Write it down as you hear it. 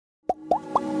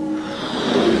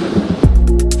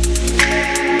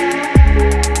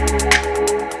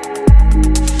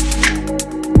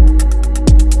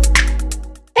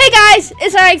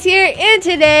Lyronyx here, and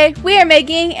today we are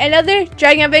making another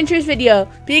Dragon Adventures video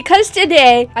because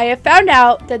today I have found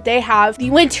out that they have the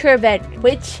winter event,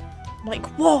 which I'm like,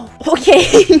 whoa,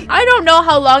 okay. I don't know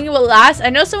how long it will last. I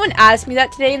know someone asked me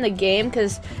that today in the game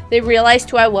because they realized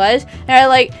who I was, and they're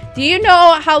like, do you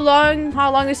know how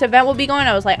long this event will be going?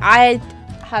 I was like, I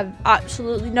have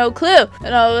absolutely no clue,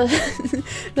 and I was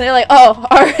they're like, oh,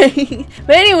 all right.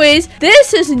 But anyways,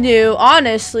 this is new,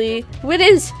 honestly. What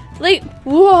is, like,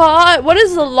 what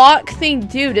does the lock thing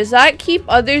do? Does that keep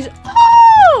others?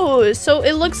 Oh, so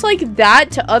it looks like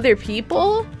that to other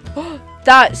people.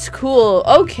 That's cool.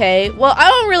 Okay, well, I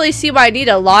don't really see why I need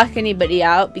to lock anybody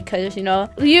out because, you know,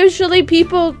 usually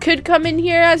people could come in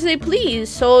here as they please,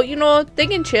 so, you know, they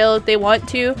can chill if they want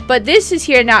to. But this is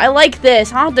here now. I like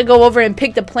this. I don't have to go over and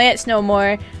pick the plants no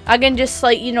more. I can just,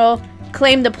 like, you know,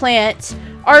 claim the plants.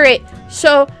 All right,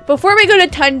 so before we go to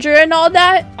Tundra and all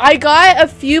that, I got a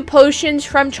few potions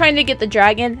from trying to get the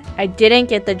dragon. I didn't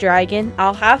get the dragon.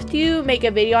 I'll have to make a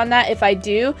video on that if I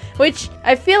do, which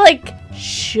I feel like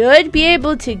should be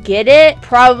able to get it.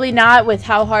 Probably not with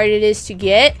how hard it is to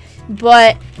get,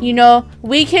 but you know,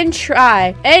 we can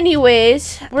try.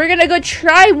 Anyways, we're gonna go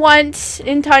try once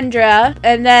in Tundra,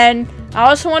 and then I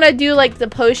also want to do like the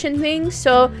potion thing,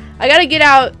 so I gotta get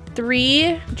out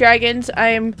 3 dragons.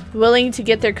 I'm willing to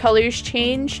get their colors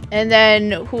changed. And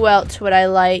then who else would I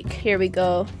like? Here we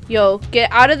go. Yo,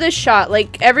 get out of this shot.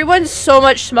 Like, everyone's so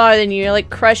much smaller than you. You're like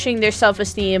crushing their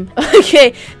self-esteem.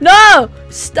 Okay, no,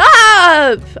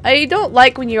 stop. I don't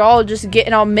like when you're all just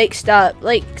getting all mixed up.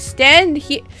 Like, stand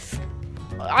here.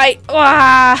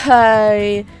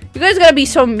 You guys gotta be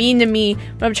so mean to me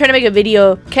when I'm trying to make a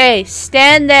video. Okay,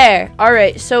 stand there. All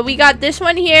right, so we got this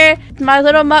one here, my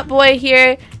little mutt boy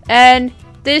here, and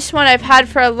this one I've had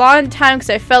for a long time because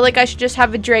I felt like I should just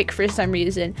have a Drake for some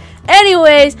reason.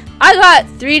 Anyways, I got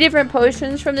 3 different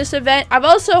potions from this event. I've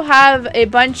also have a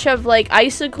bunch of like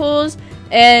icicles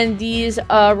and these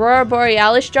Aurora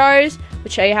Borealis jars,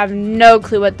 which I have no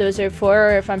clue what those are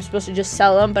for or if I'm supposed to just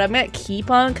sell them, but I'm gonna keep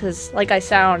them because, like I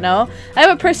said, I don't know. I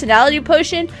have a personality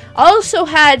potion. I also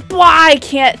had, I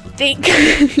can't think,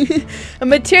 a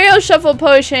material shuffle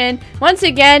potion. Once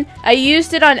again, I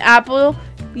used it on Apple.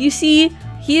 You see,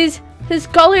 his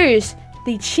colors,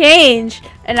 they change,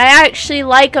 and I actually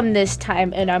like them this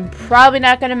time, and I'm probably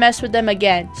not gonna mess with them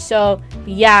again. So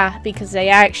yeah, because I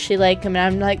actually like them,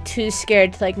 and I'm like too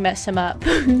scared to like mess them up.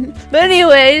 But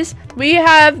anyways, we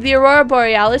have the Aurora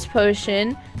Borealis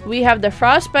potion, we have the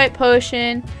Frostbite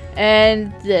potion,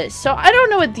 and this. So I don't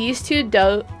know what these two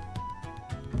do.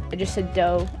 I just said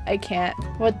dough. I can't.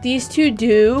 What these two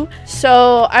do.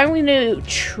 So I'm going to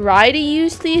try to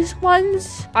use these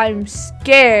ones. I'm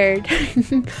scared.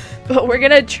 But we're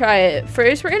going to try it.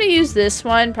 First, we're going to use this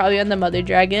one. Probably on the mother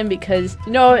dragon. Because,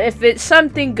 you know, if it's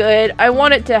something good, I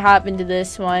want it to happen to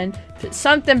this one. If it's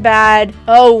something bad,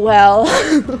 oh well.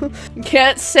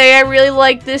 Can't say I really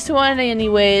like this one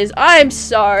anyways. I'm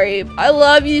sorry. I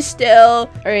love you still.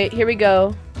 Alright, here we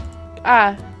go.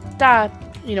 Stop.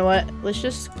 You know what? Let's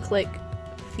just click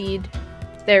feed.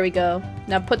 There we go.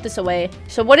 Now put this away.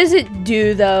 So what does it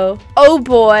do though? Oh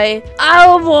boy.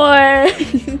 Oh boy.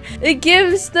 It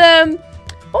gives them...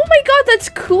 Oh my god, that's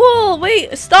cool.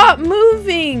 Wait, stop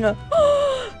moving.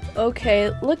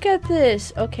 Okay, look at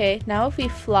this. Okay, now if we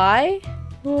fly...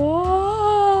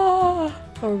 Whoa.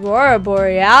 Aurora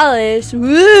Borealis.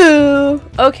 Woo.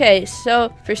 Okay,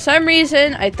 so for some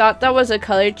reason, I thought that was a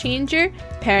color changer.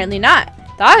 Apparently not.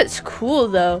 That's cool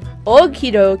though.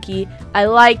 Okie dokie. I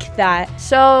like that.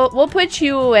 So we'll put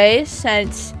you away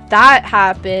since that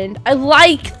happened. I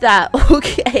like that.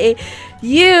 Okay.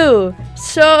 You.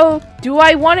 So do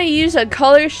I want to use a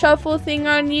color shuffle thing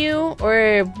on you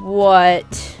or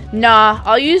what? Nah,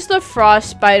 I'll use the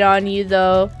frostbite on you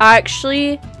though.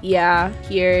 Actually, yeah,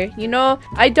 here. You know,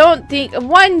 I don't think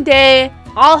one day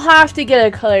I'll have to get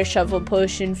a color shuffle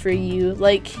potion for you.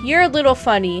 Like, you're a little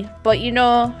funny, but you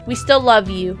know, we still love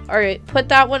you. Alright, put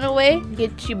that one away.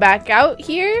 Get you back out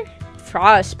here.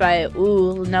 Frostbite.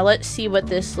 Ooh, now let's see what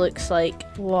this looks like.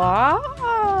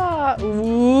 Wow.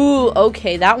 Ooh,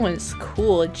 okay, that one's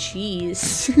cool.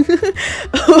 Jeez.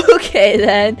 Okay,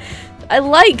 then. I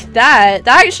like that.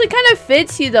 That actually kind of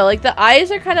fits you though. Like the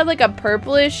eyes are kind of like a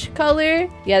purplish color.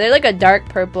 Yeah, they're like a dark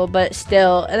purple, but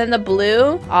still. And then the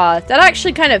blue, that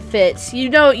actually kind of fits. You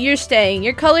know, you're staying.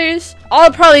 Your colors, I'll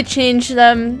probably change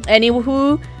them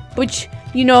anywho, which,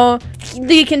 you know,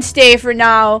 they can stay for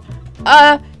now.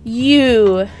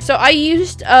 You. So I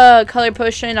used a color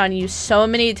potion on you so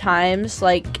many times.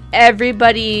 Like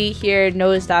everybody here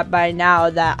knows that by now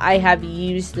that I have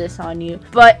used this on you.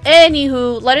 But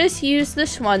anywho, let us use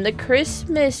this one, the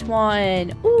Christmas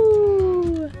one.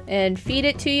 Ooh. and feed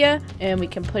it to you. And we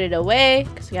can put it away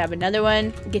because we have another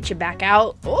one. Get you back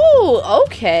out. Oh,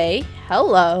 okay.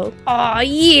 Hello. Oh,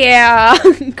 yeah.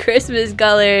 Christmas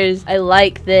colors. I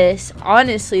like this.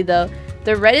 Honestly, though,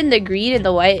 the red and the green and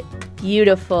the white,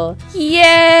 beautiful. Yay!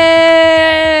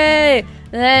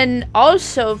 And then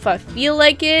also, if I feel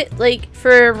like it, like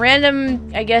for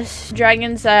random, I guess,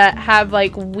 dragons that have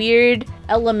like weird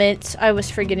elements, I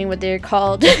was forgetting what they're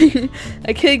called.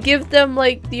 I could give them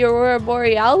like the Aurora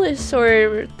Borealis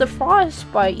or the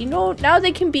Frostbite, you know, now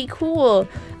they can be cool.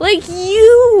 Like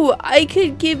you, I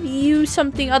could give you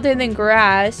something other than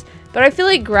grass, but I feel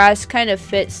like grass kind of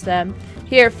fits them.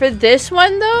 Here, for this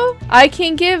one, though, I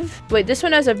can give... Wait, this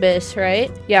one has abyss,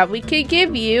 right? Yeah, we could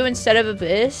give you, instead of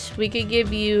abyss, we could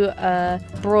give you,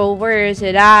 bro, where is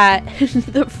it at?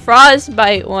 The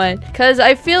frostbite one. Because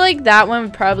I feel like that one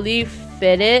would probably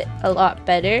fit it a lot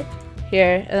better.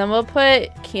 Here, and then we'll put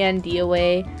Candy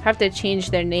away. Have to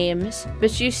change their names.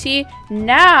 But you see,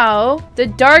 now, the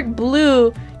dark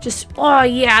blue just... Oh,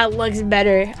 yeah, it looks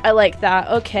better. I like that.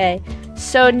 Okay.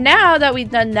 So now that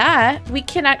we've done that, we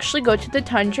can actually go to the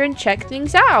tundra and check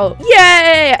things out.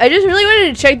 Yay! I just really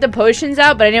wanted to check the potions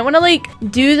out, but I didn't want to like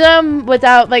do them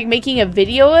without like making a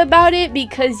video about it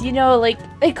because, you know, like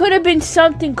it could have been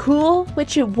something cool,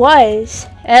 which it was.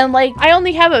 And like I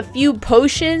only have a few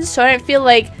potions, so I didn't feel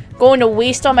like going to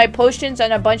waste all my potions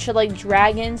on a bunch of like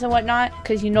dragons and whatnot,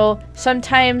 because, you know,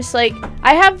 sometimes like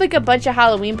I have like a bunch of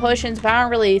Halloween potions, but I don't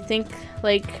really think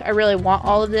like I really want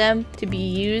all of them to be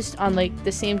used on like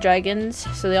the same dragons,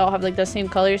 so they all have like the same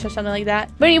colors or something like that.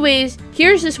 But anyways,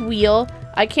 here's this wheel.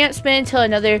 I can't spin until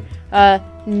another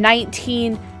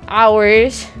 19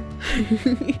 hours.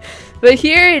 But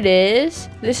here it is.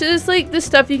 This is like the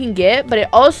stuff you can get, but it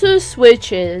also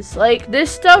switches. Like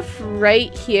this stuff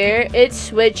right here, it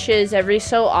switches every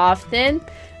so often.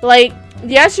 Like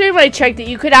yesterday when I checked it,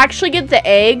 you could actually get the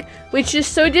egg, which is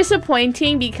so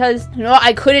disappointing because, you know,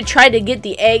 I could have tried to get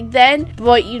the egg then,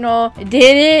 but, you know, I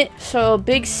didn't. So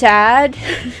big sad.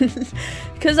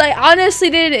 Because I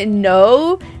honestly didn't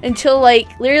know until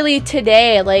like literally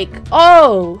today, like,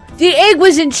 oh, the egg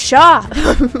was in shop.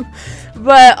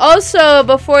 But also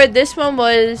before this one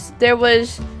was, there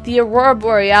was the Aurora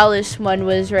Borealis one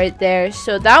was right there.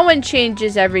 So that one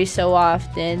changes every so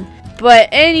often.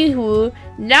 But anywho,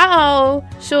 now,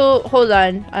 so hold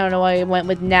on. I don't know why I went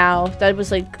with now. That was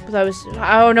like,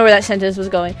 I don't know where that sentence was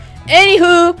going.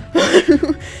 Anywho,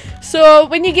 so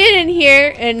when you get in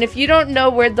here, and if you don't know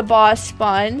where the boss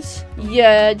spawns,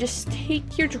 yeah, just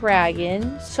take your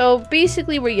dragon. So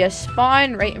basically where you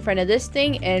spawn right in front of this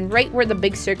thing and right where the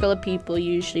big circle of people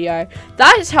usually are.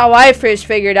 That's how I first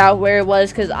figured out where it was,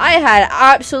 because I had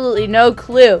absolutely no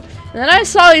clue. And then I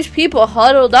saw these people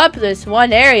huddled up this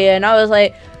one area and I was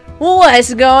like,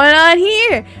 what's going on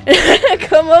here? And I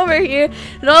come over here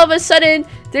and all of a sudden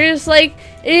there's like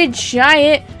a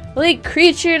giant like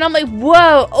creature and I'm like,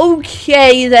 whoa,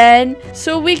 okay then.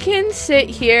 So we can sit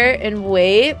here and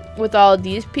wait with all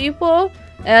these people,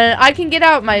 and I can get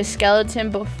out my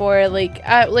skeleton before like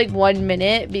at like 1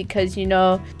 minute, because, you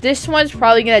know, this one's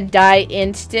probably gonna die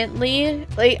instantly.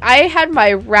 Like I had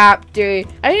my raptor,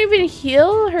 I didn't even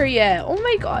heal her yet. Oh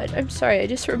my god, I'm sorry, I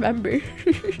just remembered.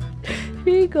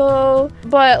 Here you go.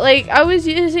 But like I was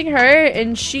using her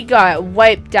and she got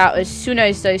wiped out as soon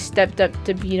as I stepped up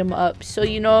to beat him up. So,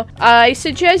 you know, I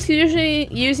suggest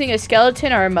usually using a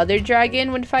skeleton or a mother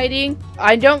dragon when fighting.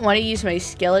 I don't want to use my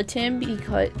skeleton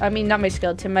because, I mean, not my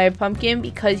skeleton, my pumpkin,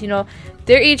 because, you know,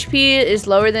 their HP is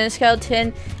lower than a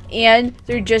skeleton and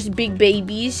they're just big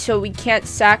babies, so we can't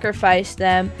sacrifice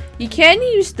them. You can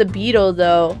use the beetle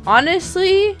though.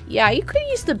 Honestly, yeah, you could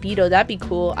use the beetle. That'd be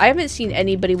cool. I haven't seen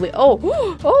anybody with,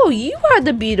 oh, you had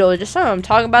the beetle. Just so I'm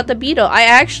talking about the beetle. I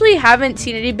actually haven't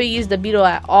seen anybody use the beetle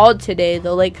at all today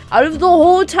though. Like out of the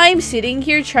whole time sitting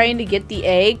here trying to get the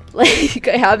egg, like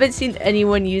I haven't seen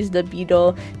anyone use the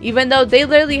beetle, even though they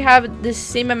literally have the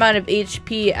same amount of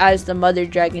HP as the mother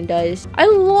dragon does. I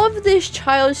love this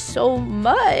child so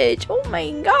much. Oh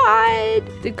my god,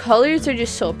 the colors are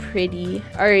just so pretty.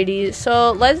 Alrighty,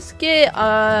 so let's get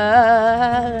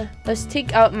let's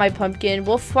take out my pumpkin.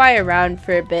 We'll fly around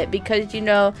for a bit because, you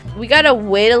know, we gotta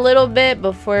wait a little bit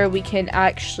before we can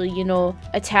actually, you know,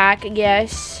 attack, I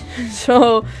guess.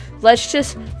 So let's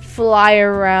just fly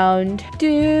around.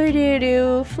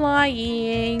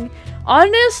 Flying.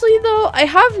 Honestly though, I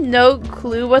have no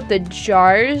clue what the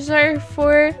jars are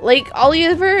for. Like I'll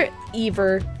either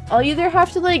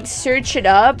have to like search it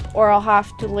up or I'll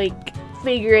have to like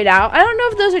figure it out. I don't know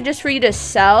if those are just for you to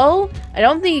sell. I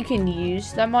don't think you can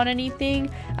use them on anything.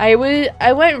 I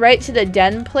went right to the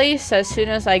den place as soon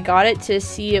as I got it to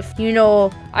see if, you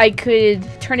know, I could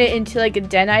turn it into like a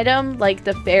den item, like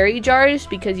the fairy jars,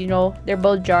 because, you know, they're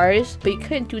both jars, but you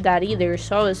couldn't do that either.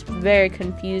 So I was very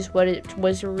confused what it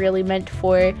was really meant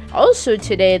for. Also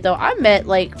today though, I met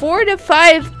like 4 to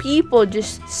 5 people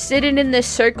just sitting in this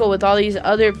circle with all these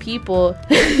other people.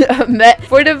 I met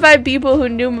 4 to 5 people who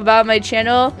knew about my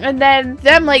channel, and then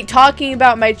them like talking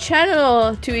about my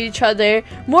channel to each other.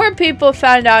 More people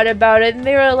found out about it and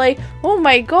they were like, oh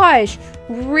my gosh,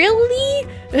 really?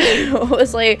 I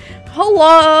was like,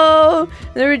 hello.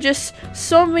 There were just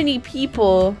so many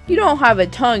people. You don't have a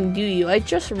tongue, do you? I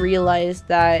just realized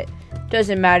that.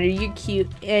 Doesn't matter, you're cute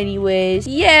anyways.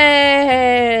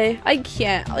 Yay! I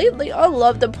can't. I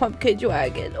love the pumpkin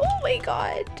dragon. Oh my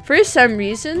god. For some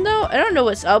reason though, I don't know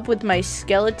what's up with my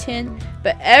skeleton,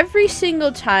 but every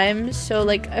single time, so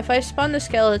like if I spawn the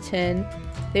skeleton,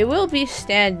 they will be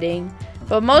standing,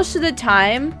 but most of the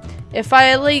time, if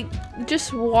I like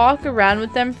just walk around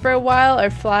with them for a while or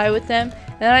fly with them,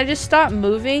 and then I just stop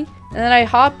moving, and then I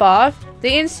hop off,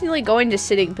 they instantly go into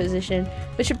sitting position,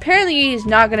 which apparently is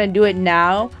not gonna do it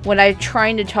now when I'm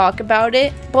trying to talk about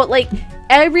it. But like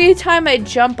every time I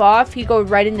jump off, he go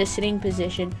right into sitting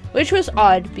position, which was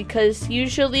odd because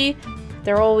usually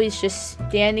they're always just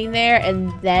standing there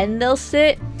and then they'll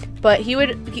sit. But he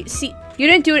see, you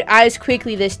didn't do it as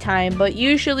quickly this time, but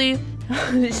usually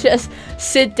just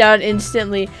sit down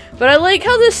instantly. But I like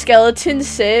how the skeleton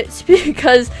sits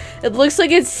because it looks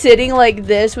like it's sitting like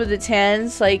this with its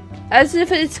hands, like as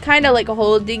if it's kind of like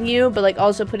holding you, but like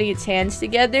also putting its hands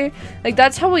together. Like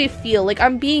that's how I feel, like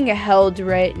I'm being held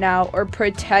right now, or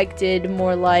protected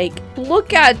more like.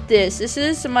 Look at this. This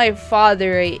is my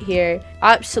father right here.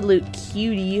 Absolute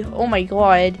cutie. Oh my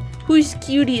god. Whose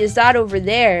cutie is that over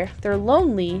there? They're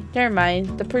lonely. Never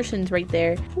mind. The person's right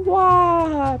there.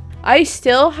 Wow. I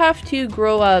still have to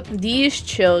grow up these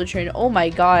children. Oh my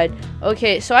god.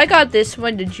 Okay, so I got this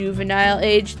one to juvenile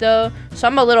age though, so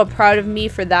I'm a little proud of me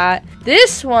for that.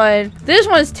 This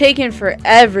one's taken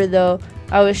forever though.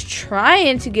 I was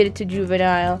trying to get it to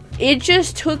juvenile. It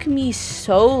just took me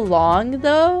so long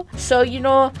though. So, you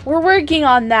know, we're working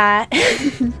on that.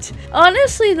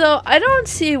 Honestly though, I don't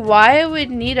see why I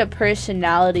would need a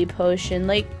personality potion.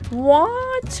 Like,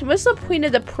 what? What's the point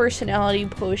of the personality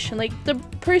potion? Like, the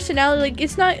personality, like,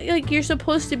 it's not like you're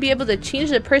supposed to be able to change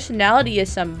the personality of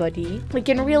somebody. Like,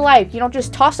 in real life, you don't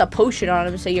just toss a potion on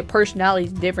them and say your personality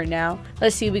is different now.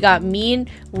 Let's see, we got mean,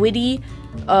 witty,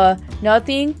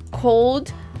 nothing,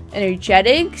 cold,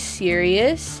 energetic,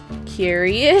 serious,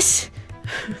 curious,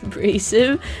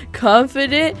 abrasive,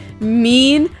 confident,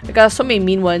 mean. I got so many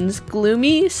mean ones.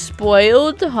 Gloomy,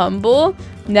 spoiled, humble,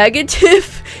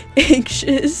 negative,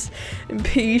 anxious,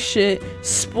 impatient,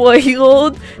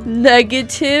 spoiled,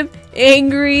 negative,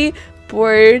 angry,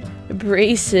 bored,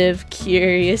 abrasive,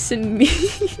 curious, and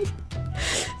mean.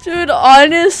 Dude,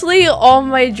 honestly, all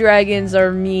my dragons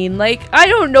are mean. Like, I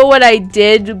don't know what I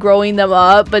did growing them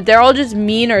up, but they're all just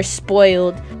mean or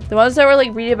spoiled. The ones that were,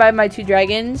 like, breeded by my 2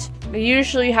 dragons, they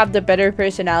usually have the better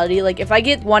personality. Like, if I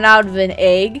get one out of an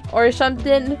egg or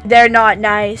something, they're not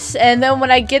nice. And then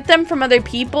when I get them from other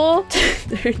people,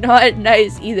 they're not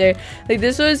nice either. Like,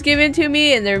 this one was given to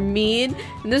me and they're mean.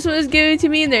 And this one was given to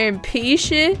me and they're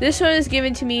impatient. This one is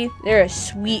given to me, they're a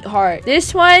sweetheart.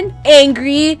 This one,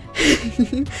 angry.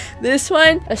 This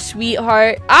one, a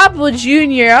sweetheart. Apple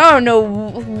Jr., I don't know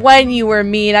when you were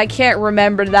mean. I can't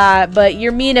remember that, but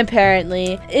you're mean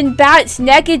apparently. And Bat's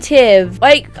negative.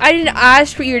 Like, I didn't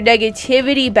ask for your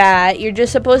negativity, Bat. You're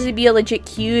just supposed to be a legit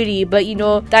cutie, but you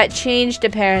know, that changed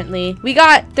apparently. We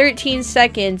got 13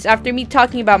 seconds after me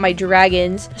talking about my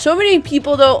dragons. So many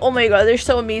people though, oh my god, they're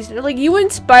so amazing. They're like, you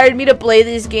inspired me to play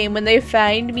this game when they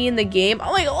find me in the game.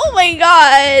 I'm like, oh my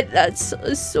god, that's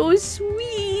so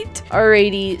sweet.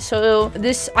 Alrighty, so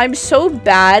I'm so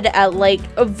bad at like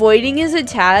avoiding his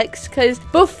attacks, because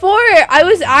before I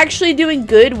was actually doing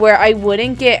good where I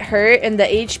wouldn't get hurt and the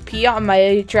HP on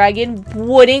my dragon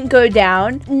wouldn't go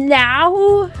down.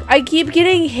 Now I keep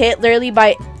getting hit literally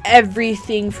by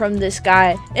everything from this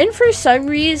guy, and for some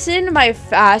reason my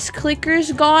fast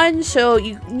clicker's gone, so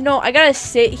you know I gotta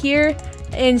sit here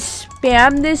and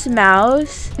spam this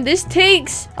mouse. This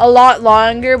takes a lot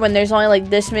longer when there's only like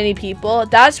this many people.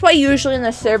 That's why usually in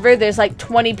the server there's like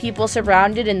 20 people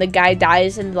surrounded and the guy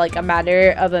dies in like a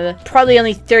matter of probably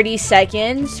only 30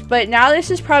 seconds. But now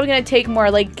this is probably gonna take more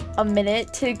like a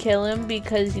minute to kill him,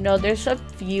 because you know there's a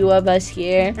few of us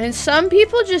here, and some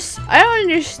people just, I don't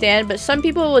understand, but some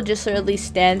people will just literally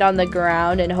stand on the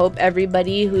ground and hope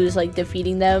everybody who's like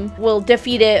defeating them will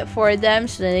defeat it for them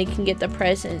so then they can get the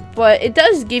present. But it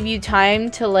does give you time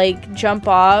time to like jump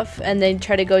off and then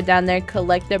try to go down there,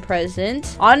 collect the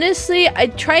presents. Honestly, I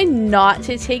try not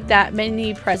to take that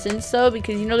many presents though,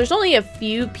 because you know, there's only a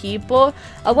few people.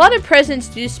 A lot of presents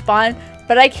do spawn,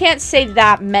 but I can't say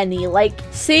that many. Like,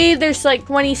 say there's like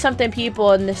 20 something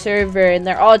people in the server and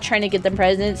they're all trying to get the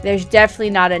presents. There's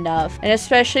definitely not enough. And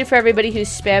especially for everybody who's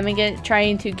spamming it,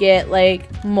 trying to get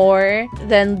like more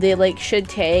than they like should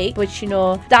take, which you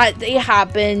know, that it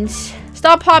happens.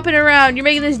 Stop hopping around. You're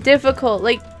making this difficult.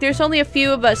 Like, there's only a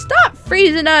few of us. Stop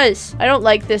freezing us. I don't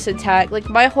like this attack. Like,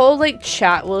 my whole like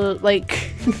chat will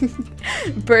like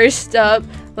burst up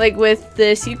like with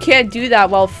this. You can't do that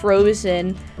while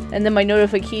frozen. And then my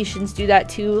notifications do that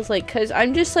too, like, because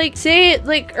I'm just like, say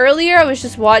like earlier I was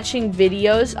just watching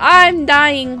videos. I'm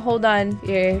dying. Hold on.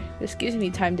 Here, this gives me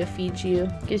time to feed you.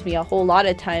 Gives me a whole lot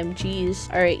of time.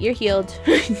 Jeez. All right, you're healed.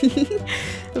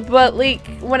 But like,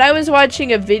 when I was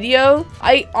watching a video,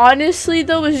 I honestly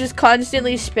though was just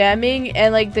constantly spamming,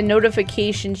 and like the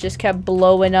notifications just kept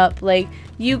blowing up. Like,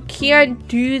 you can't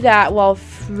do that while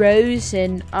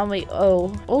frozen. I'm like, oh,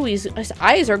 his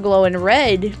eyes are glowing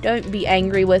red. Don't be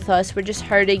angry with us. We're just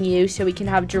hurting you so we can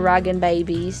have dragon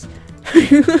babies.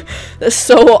 That's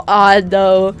so odd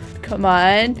though. Come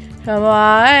on. Come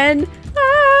on.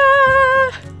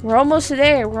 Ah! We're almost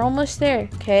there. We're almost there.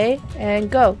 Okay.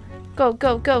 And go. Go,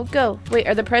 go, go, go. Wait,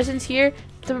 are the presents here?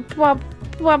 The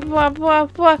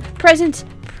presents.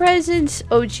 Presents.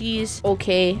 Oh, jeez.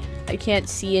 Okay. I can't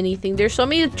see anything. There's so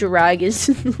many dragons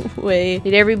in the way.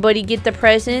 Did everybody get the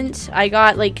presents? I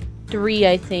got like 3,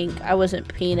 I think. I wasn't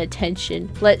paying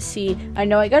attention. Let's see. I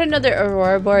know I got another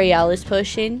Aurora Borealis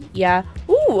potion. Yeah.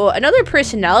 Ooh, another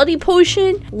personality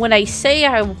potion. When I say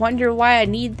I wonder why I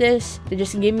need this, they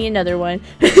just give me another one.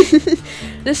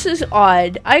 This is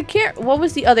odd. I can't. What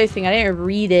was the other thing? I didn't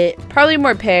read it. Probably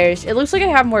more pears. It looks like I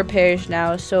have more pears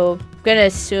now, so I'm gonna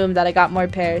assume that I got more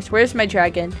pears. Where's my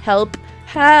dragon? Help.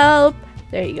 Help.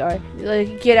 There you are.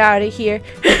 Like, get out of here.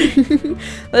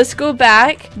 Let's go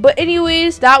back. But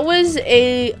anyways, that was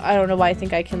a, I don't know why I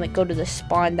think I can like go to the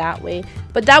spawn that way,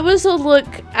 but that was a look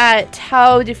at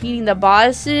how defeating the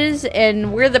bosses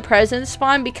and where the presents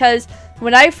spawn, because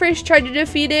when I first tried to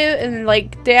defeat it and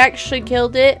like they actually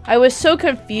killed it, I was so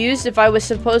confused if I was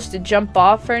supposed to jump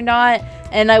off or not.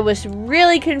 And I was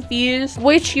really confused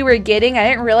which you were getting. I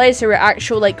didn't realize there were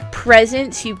actual like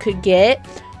presents you could get.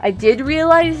 I did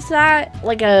realize that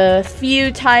like a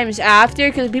few times after,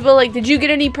 because people like, did you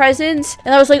get any presents?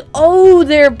 And I was like, oh,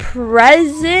 they're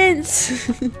presents.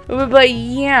 But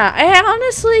yeah, I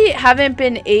honestly haven't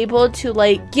been able to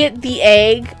like get the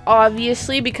egg,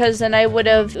 obviously, because then I would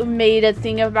have made a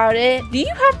thing about it. Do you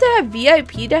have to have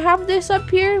VIP to have this up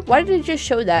here? Why did it just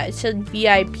show that? It said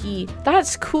VIP.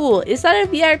 That's cool. Is that a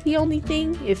VIP only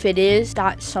thing? If it is,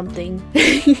 that's something.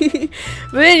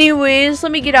 But anyways,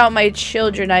 let me get out my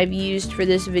children I've used for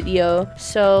this video.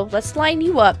 So let's line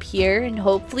you up here and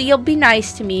hopefully you'll be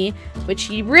nice to me, which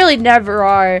you really never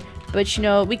are, but you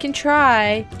know, we can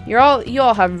try. You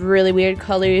all have really weird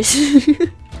colors.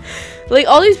 Like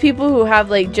all these people who have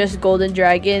like just golden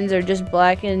dragons or just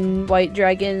black and white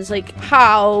dragons, like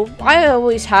how? I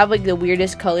always have like the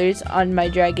weirdest colors on my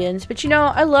dragons, but you know,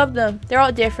 I love them. They're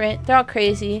all different. They're all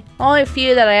crazy. Only a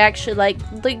few that I actually like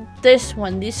this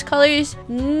one. These colors,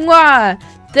 mwah!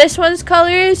 This one's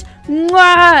colors,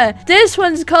 mwah! This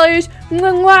one's colors,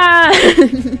 mwah!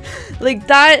 Like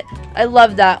that, I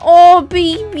love that. Oh,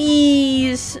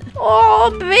 babies!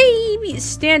 Oh, babies!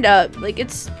 Stand up. Like,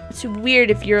 it's weird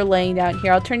if you're laying down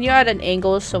here. I'll turn you at an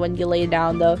angle so when you lay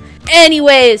down, though.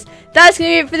 Anyways, that's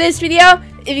gonna be it for this video.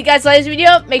 If you guys like this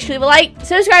video, make sure to leave a like,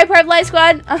 subscribe, part of Light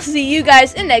Squad. I'll see you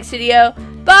guys in the next video.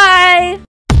 Bye!